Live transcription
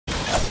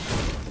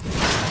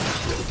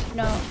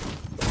No.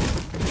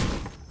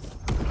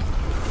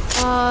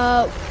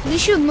 We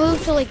should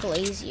move to like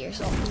lazy or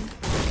something.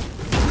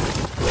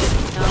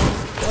 No.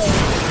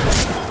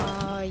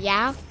 Wait.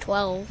 Yeah,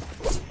 12.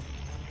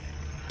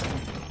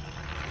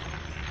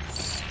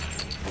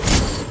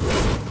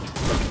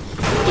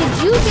 Did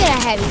you get a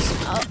heavy?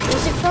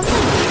 Was it from the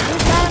DJ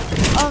that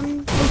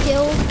we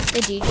killed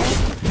the DJ?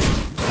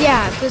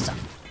 Yeah, because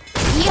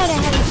he had a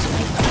heavy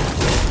sniper.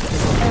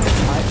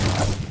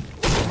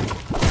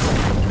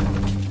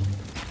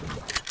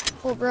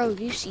 Oh, bro,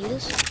 do you see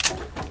this?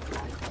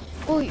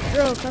 Oh,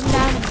 bro, come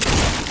down.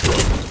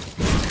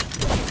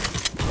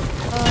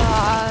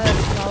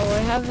 No,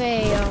 I have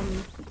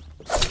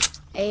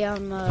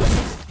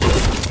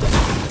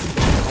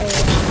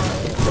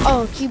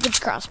oh, Cupid's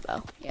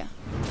crossbow. Yeah.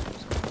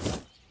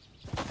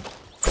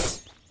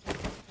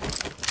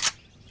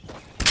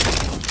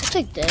 I'll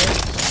take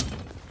this.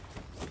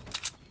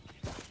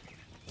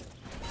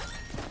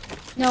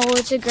 No,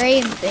 it's a gray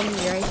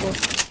infinity rifle.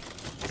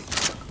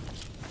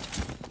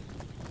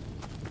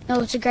 No,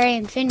 it's a gray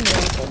infinity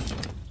rifle.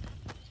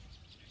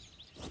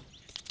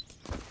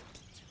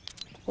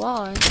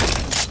 Why?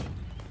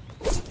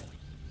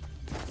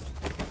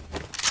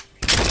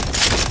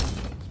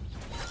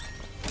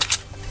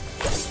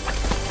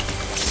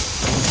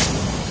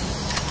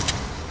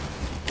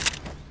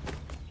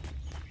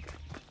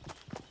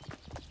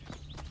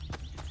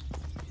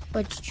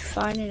 But did you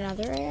find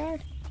another AR?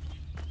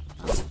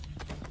 Oh.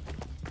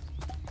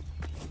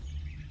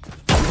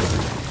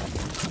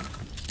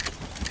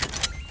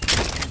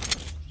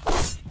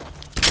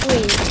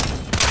 Wait.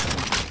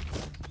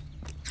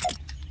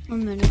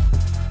 1 minute.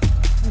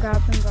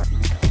 Grab my crossbow.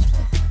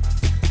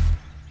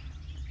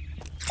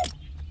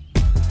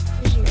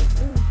 Where's your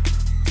room?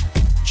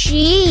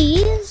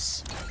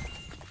 Jeez!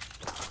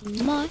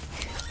 Much.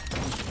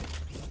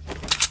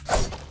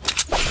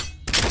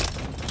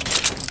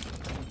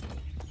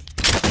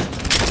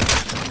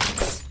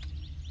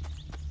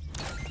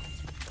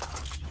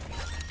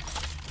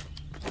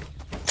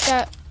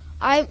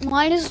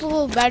 Mine is a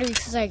little better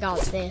because I got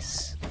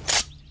this.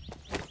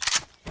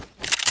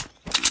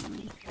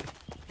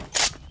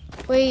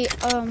 Wait,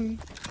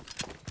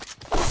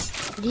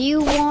 do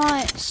you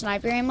want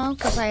sniper ammo?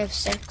 Because I have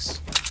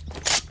 6.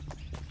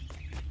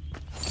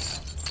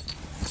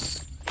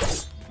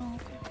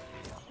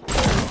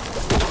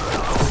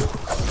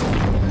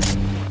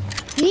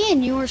 Me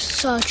and you are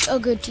such a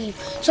good team.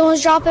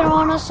 Someone's dropping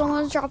on us,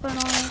 someone's dropping on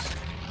us.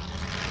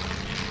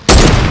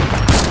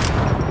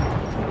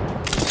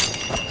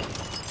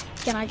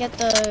 Can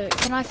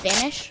I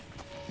finish?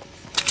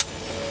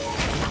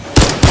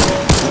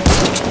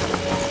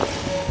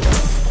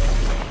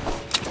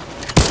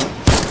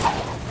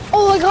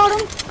 Oh, I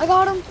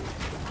got him.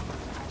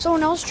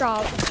 Someone else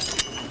dropped.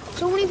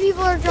 So many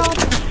people are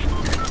dropping.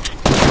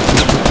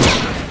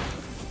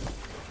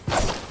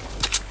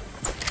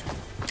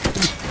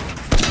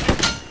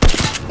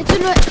 It's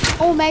an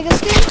Omega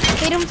skin.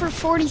 Hit him for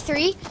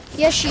 43.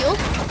 He has shield.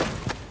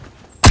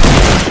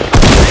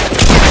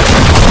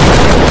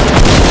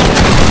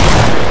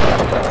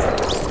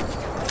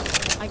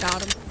 I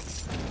got him.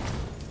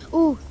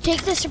 Ooh,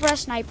 take the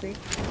suppressed sniper.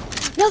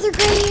 Another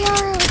gray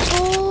AR. Let's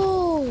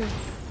go.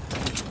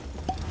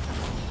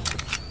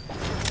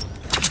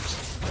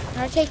 Can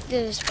I take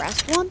the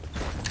suppressed one?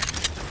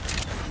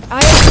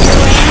 I have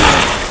 0 ammo.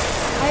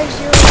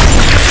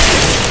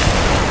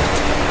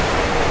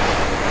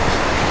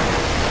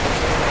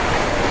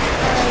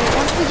 Alright,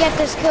 once we get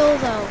this kill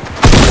though.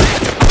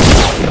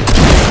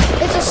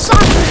 It's a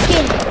soccer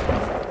skin.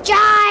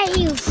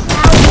 Jive!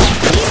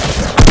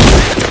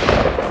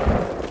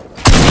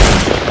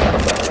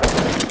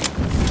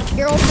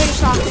 Your old British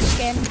soccer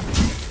skin.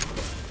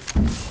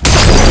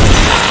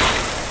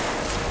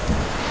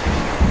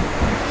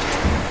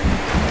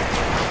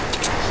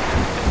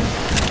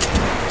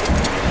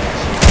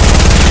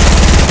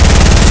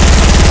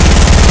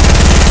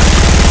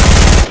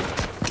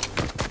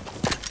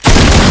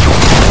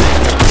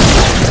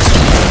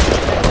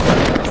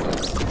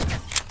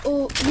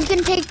 Oh, you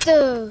can take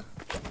the...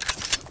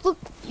 Look,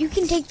 you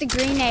can take the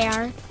green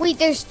AR. Wait,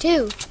 there's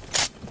 2.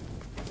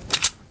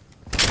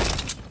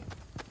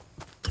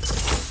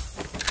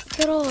 Look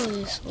at all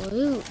this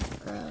loot,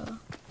 bro.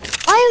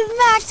 I have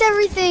maxed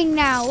everything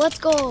now. Let's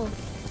go.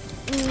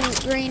 Ooh,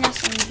 green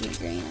SMG,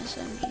 green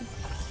SMG.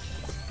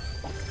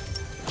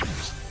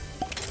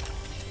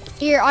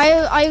 Here,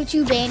 I have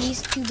 2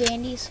 bandies, 2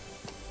 bandies.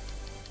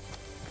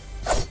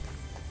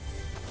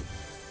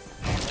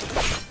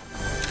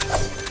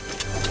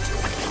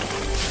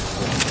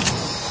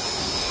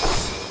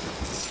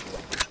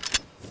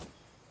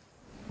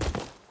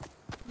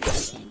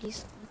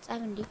 Bandies, that's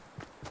 70.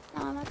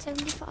 No, I'm at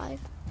 75.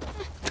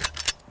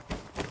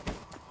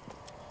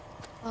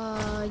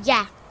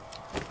 Yeah.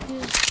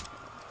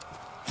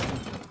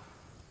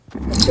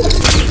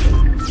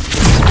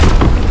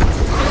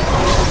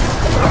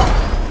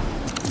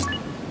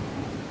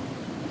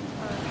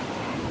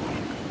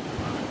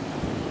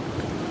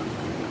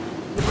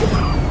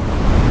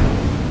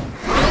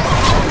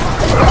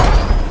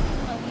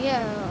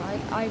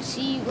 I I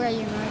see where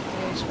your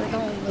marker is. We're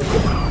going low.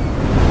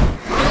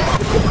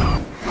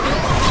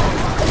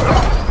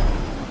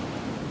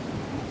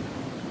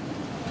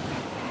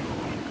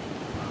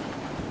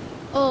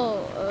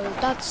 Oh,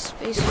 that's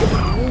basically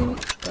loot,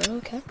 but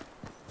okay.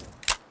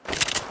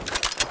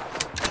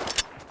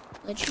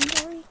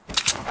 Legendary?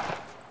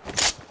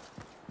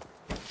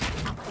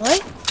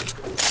 What?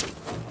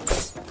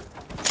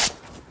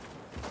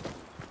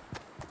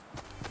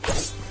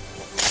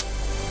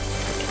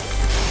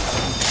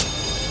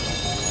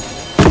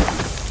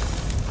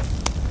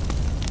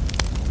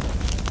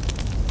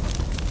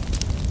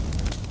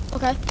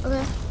 Okay,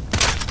 okay.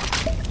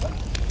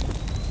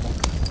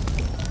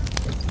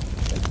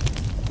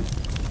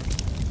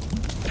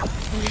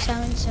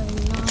 '77,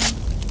 '79,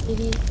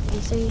 '80,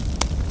 '83.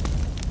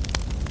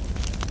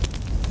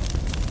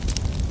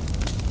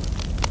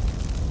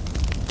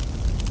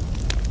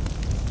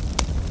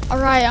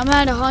 Alright, I'm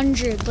at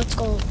 100. Let's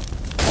go.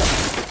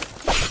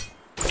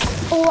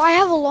 Oh, I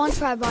have a launch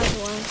pad, by the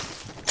way.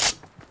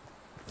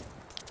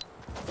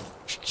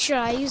 Should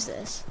I use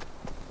this?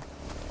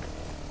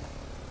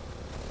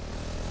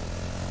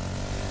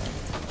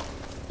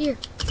 Here,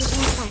 here's the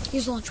launch pad.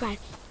 Here's the launch pad.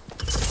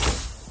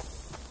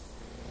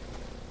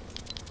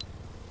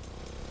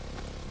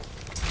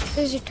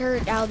 There's a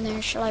turret down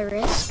there. Should I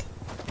risk?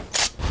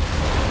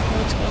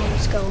 Let's go,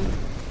 let's go.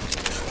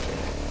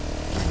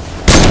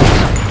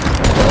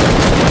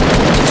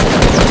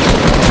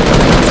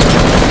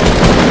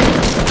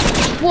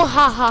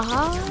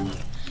 Wahahaha.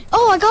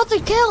 Oh, I got the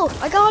kill.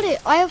 I got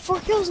it. I have 4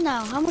 kills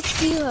now. How much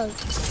do you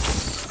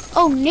have?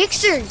 Oh,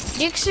 Nixer.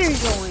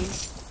 Nixer's going.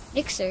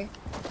 Nixer.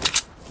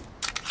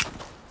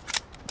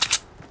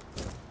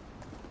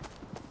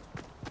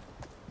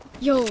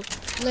 Yo,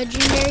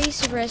 legendary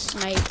suppressed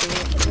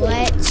sniper.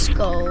 Let's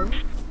go.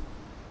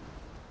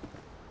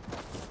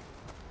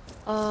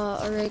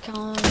 Array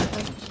count.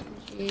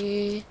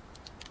 FG.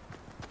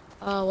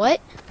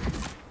 What?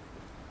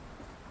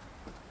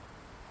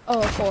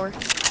 Oh, 4.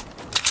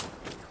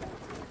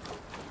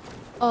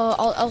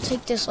 I'll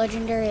take this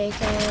legendary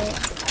AK.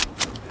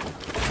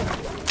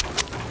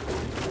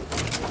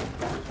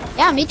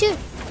 Yeah, me too.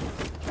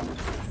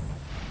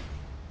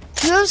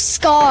 You have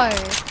Scar.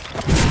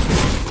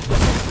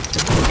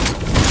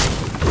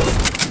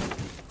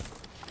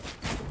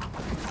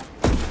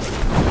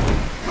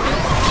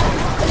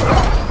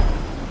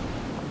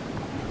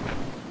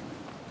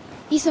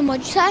 Ethan,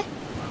 what'd you say?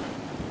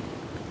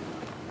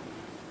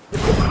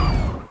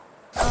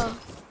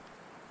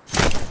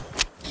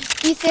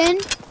 Ethan,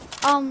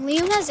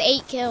 Liam has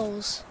 8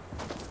 kills.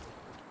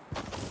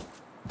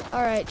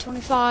 Alright,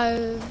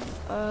 25,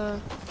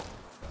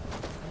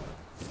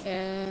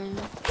 yeah.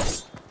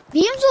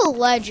 Liam's a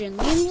legend.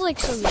 Liam's like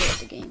so good at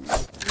the game.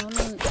 I don't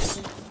know.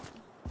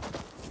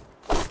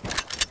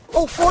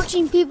 Oh,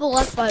 14 people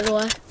left, by the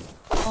way.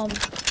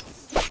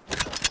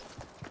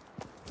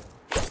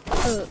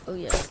 Oh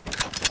yeah.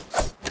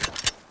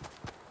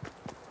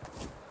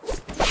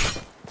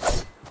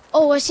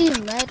 Oh, I see a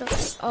med.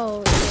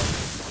 Oh,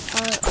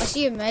 yeah. I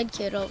see a med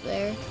kit up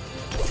there.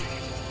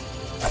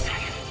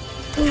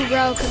 Ooh,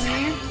 bro, come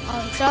here.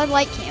 Should I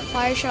light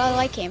campfire? Should I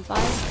light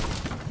campfire?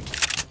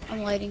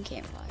 I'm lighting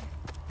campfire.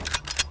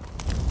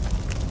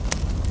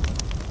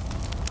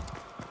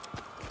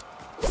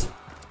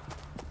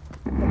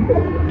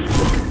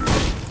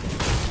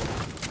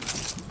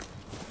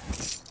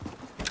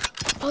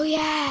 Oh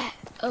yeah.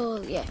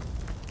 Oh yeah.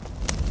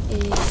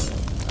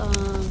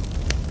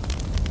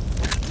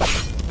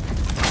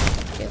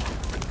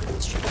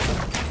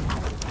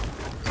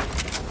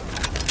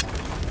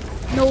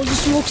 No, the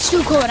smoke's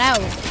still going out.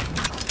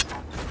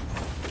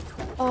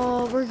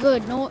 Oh, we're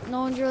good. No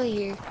one's really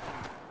here.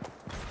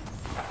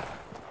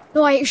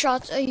 No, I hear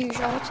shots.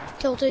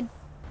 Tilted.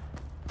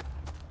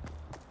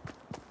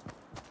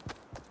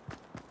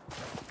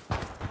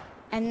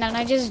 And then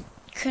I just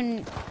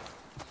couldn't.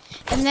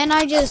 And then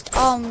I just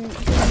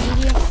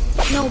medium.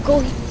 No, go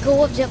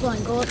up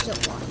zipline. Go up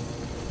zipline.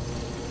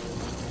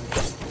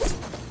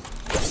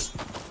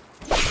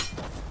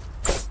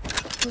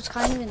 It was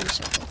kind of in the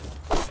circle.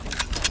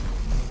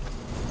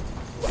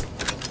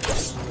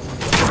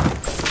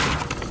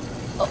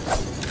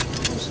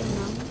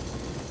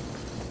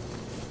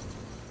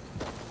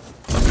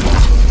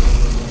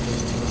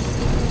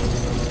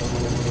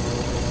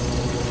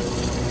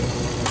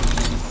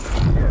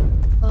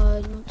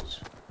 Oh,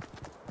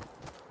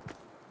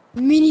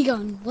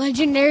 minigun,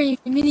 legendary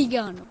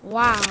minigun.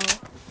 Wow.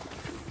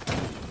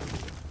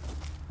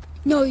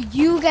 No,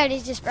 you gotta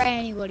just spray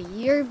anybody.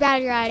 You're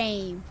better at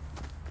aim.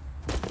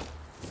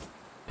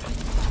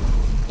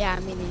 Yeah,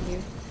 I'm in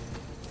here.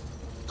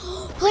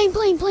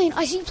 Plane.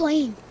 I see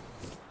plane.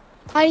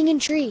 Hiding in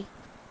tree.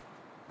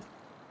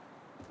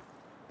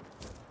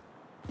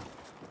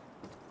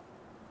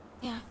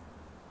 Yeah.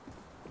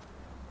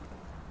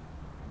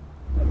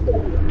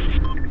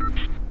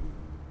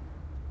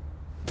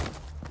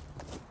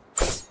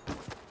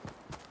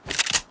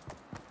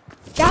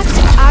 Jack's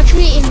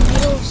actually in the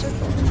middle of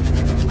circle.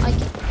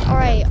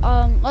 Alright,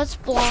 let's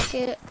block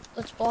it.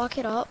 Let's block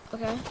it up,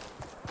 okay?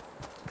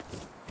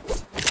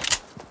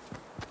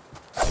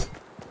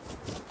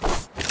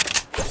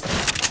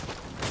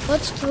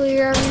 Let's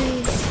clear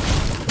every...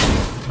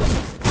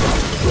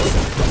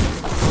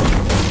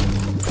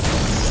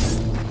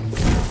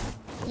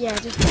 Yeah,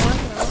 just block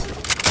it out.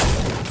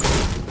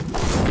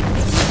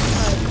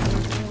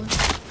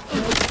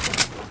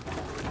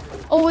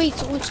 Oh wait,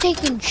 so it's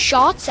taking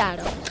shots at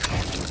him.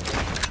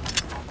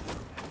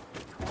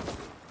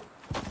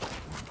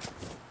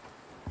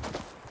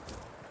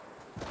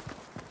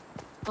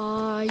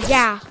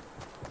 Yeah.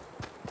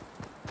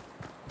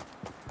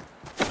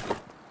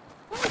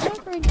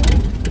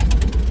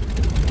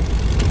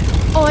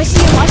 Oh, I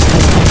see him. I see him.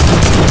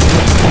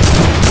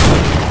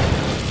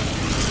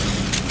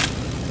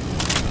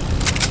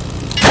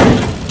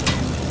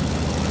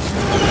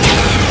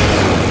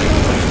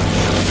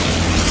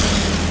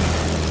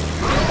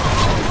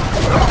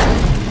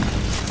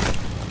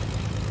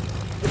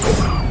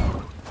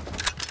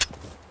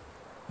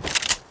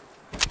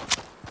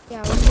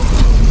 Yeah,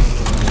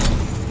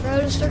 we're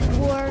out of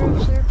circle, out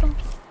of circle.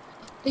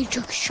 They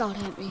took a shot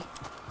at me.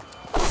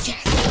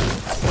 Yes.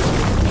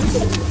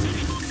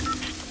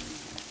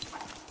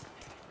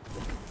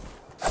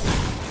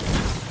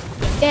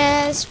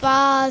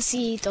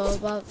 Despacito,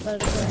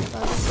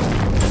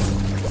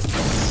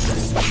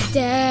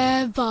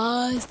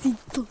 Despacito.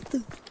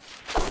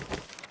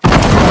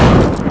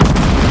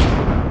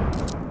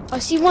 I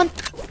see one.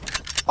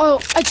 Oh,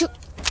 I took.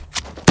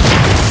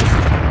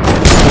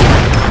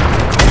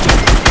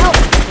 Help!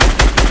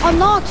 I'm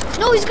knocked.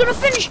 No, he's gonna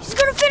finish. He's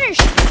gonna finish.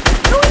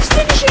 No, he's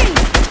finishing.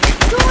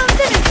 Don't let him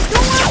finish.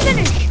 Don't let him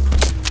finish.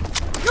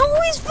 No,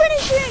 he's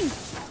finishing.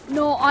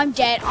 No, I'm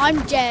dead. I'm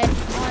dead.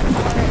 I'm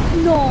hurt.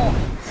 No.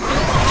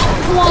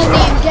 Come on,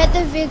 Liam, get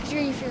the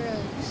victory for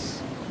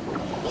us.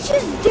 He's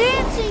just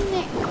dancing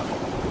there.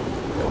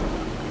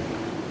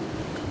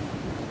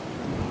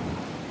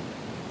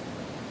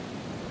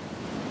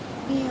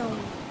 Liam,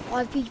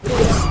 5 people.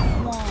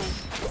 Come on.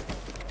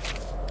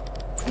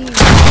 Liam.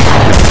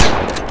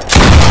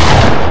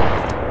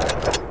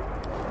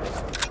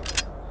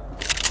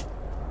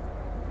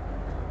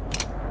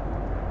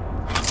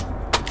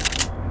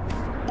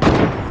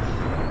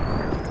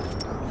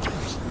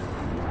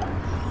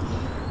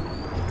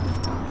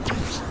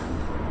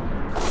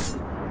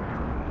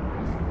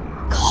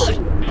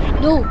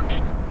 No!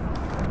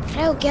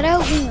 Get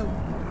out, Liam!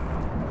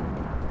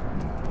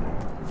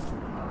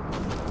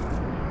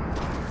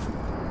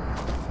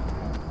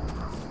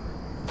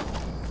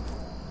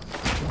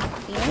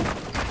 Liam?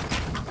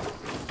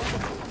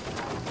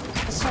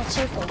 It's not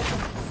circle.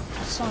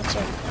 It's not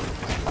circle.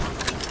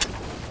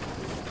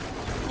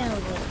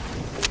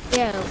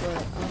 Yeah,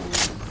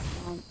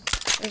 but,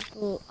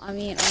 circle,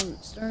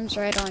 Storm's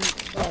right on,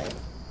 but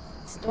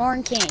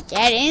Storm can't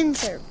get in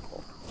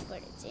circle, but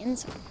it's in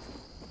circle.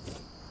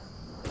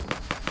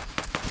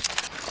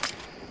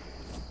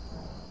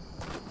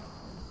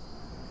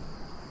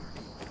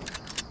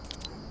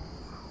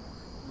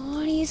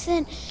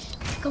 Ethan,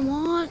 come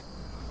on.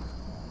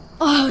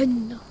 Oh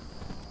no.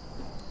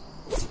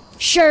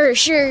 Sure.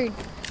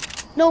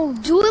 No,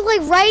 do it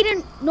like right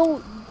and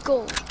no,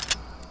 go.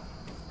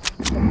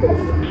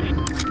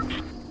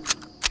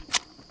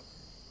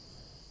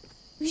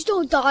 Please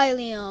don't die,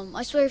 Liam.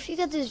 I swear, if you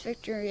get this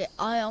victory,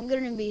 I'm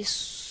gonna be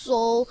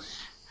so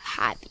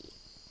happy.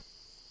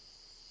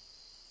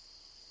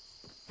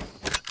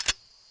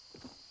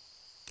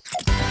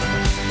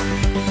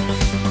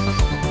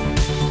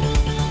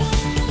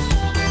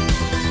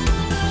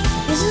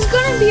 This is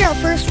gonna be our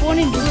first one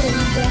in duel,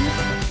 Ethan.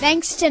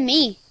 Thanks to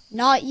me,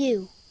 not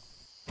you.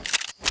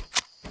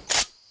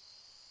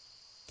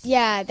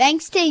 Yeah,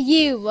 thanks to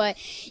you,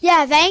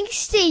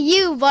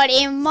 but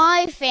in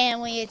my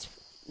family, it's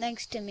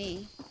thanks to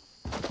me.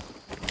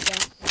 Yeah.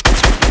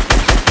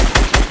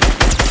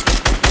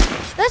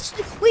 That's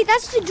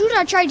the dude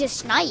I tried to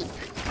snipe.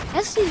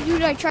 That's the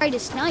dude I tried to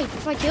snipe.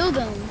 If I killed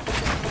him.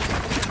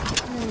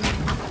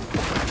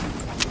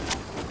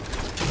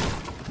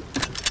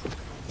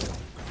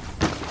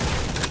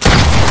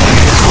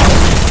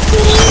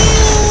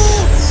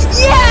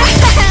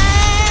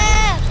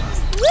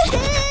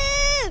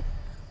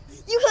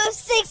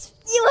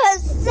 You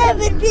have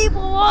 7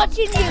 people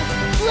watching you.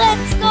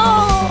 Let's go!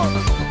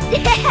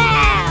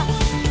 Yeah!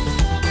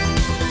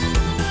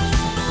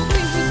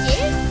 Wait, we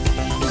did?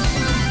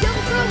 Yo,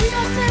 bro, we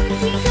got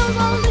 17 kills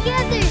all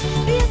together.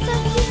 We got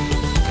 17.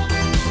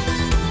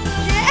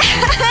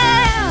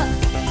 Yeah!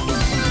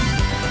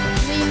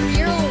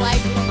 You're a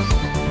legend.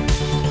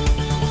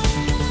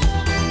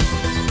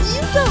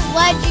 You're a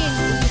legend.